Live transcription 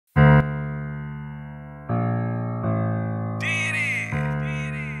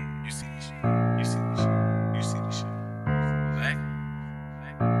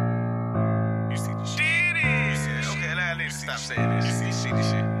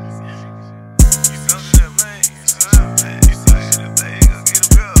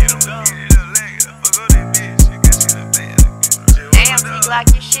Glock,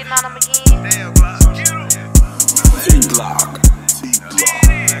 you shitting on him again? Damn, Glock. T-Block.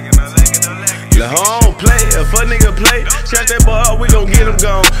 Let home play, if a nigga play, shut that boy up, we gon' get him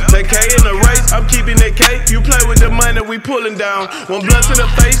gone. Take K in the race, I'm keeping that K. You play with the money, we pulling down. 1 blunt to the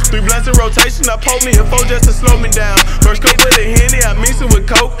face, 3 blunts in rotation. I pulled me a 4 just to slow me down. First cup with a Henny, I mix it with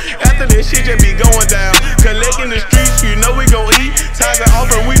Coke. After this shit just be going down. Collecting the streets, you know we gon' eat. Times are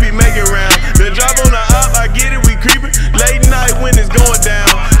off and we be making round. The drop on the op, I get it, we creepin'. Late night when it's going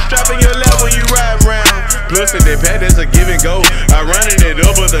down. Strapping your lap when you ride round. Plus in that pack, that's a give and go. I running it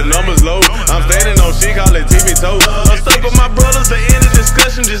up, but the numbers low. I'm standing on shit, call it TV toe. I'm stuck with my brothers, the end of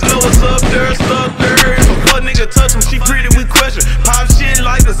discussion. Just know what's up there, stuck there. If a fuck nigga touch him, she pretty, we question. Pop shit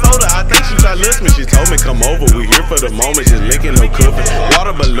like the soda, I think she tried listen me. She told me come over, we here for the moment, just licking no cuffin'.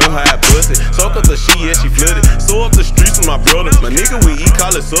 Water balloon, high pussy. Soak up the shit, yeah, she flooded. So up the streets with my brothers. My nigga, we eat,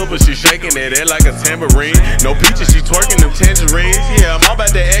 call it supper. She shaking that ass like a tambourine. No peaches, she twerking them tangerines. Yeah, I'm all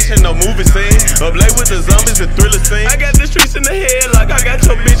about the action, no movie scene. Up late with the zombies, the thriller scene. I got the streets in the head, like I got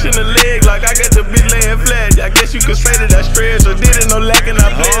your bitch in the leg, like I got the bitch laying flat. I guess you could say that I stretched or did it, no lacking, I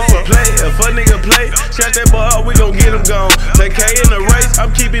play it for play. If a nigga play, shut that boy up, we gon' get him gone. Take K in the race,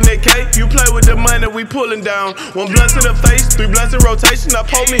 I'm keeping that K. You play with the money, we pulling down. 1 blunt to the face, 3 blunts in rotation. I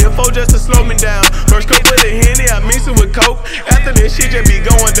pulled me a 4 just to slow me down. First cup with a Henny, I mix it with Coke. After this shit just be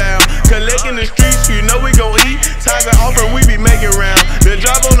going down. Collecting the streets, you know we gon' eat. Times are off and we be making round. The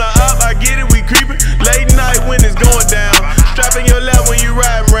drop on the op, I get it, we creepin'. Late night when it's going down. Strapping your lap when you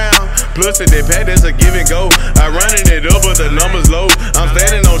ride round. Plus in that pack, that's a give and go. I running it up, but the numbers low. I'm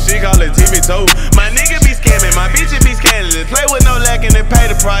standing on shit, call it TV toe. My nigga be scamming, my bitch be scandalous. Play with no lacking and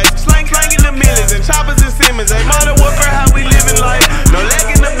pay the price. Slanging the millions and choppers and Simmons. Ain't modern warfare how we living life. No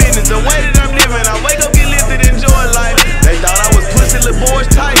lacking the business, the way that I'm living. I wake up, get lifted, enjoy life. They thought I was pussy, little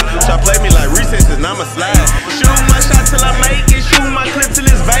boys tight. Try play me like recesses, now I'ma slide. Shoot my shot till I make it. Shoot my clip till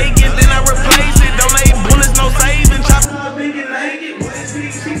it's vacant. Then I replace it. Don't make bullets, no saving. Chop.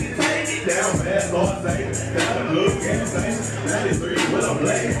 Down fast, Lord save. Down the look and say 93 with a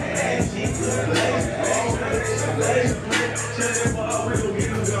blade. She could play. Shut that boy up, we gon'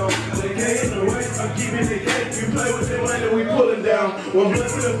 get him gone. Take K in the way, I'm keeping the cake. You play with the money, we pulling down. 1 blunt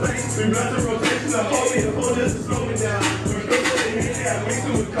to the face, 3 blunts in rotation. I hold me a 4 just to slow me down. First go for the Henny, I mix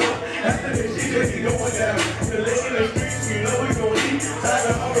it with Coke. After this shit just be going down. The leg in the streets, you know we gon' eat.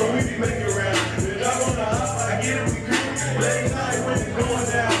 Tiger off and we be making round. The drop on the hop, I get it, we creep. Late night when it's going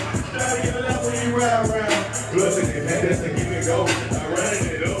down. Ride around, plus in the pack, that's a give and go. I'm running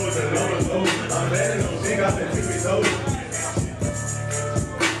it up with the numbers low. I'm landing on shit, got the TV toe.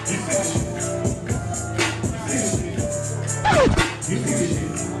 You see this shit? You see this shit?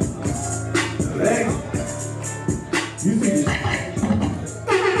 You see this shit? You see this shit?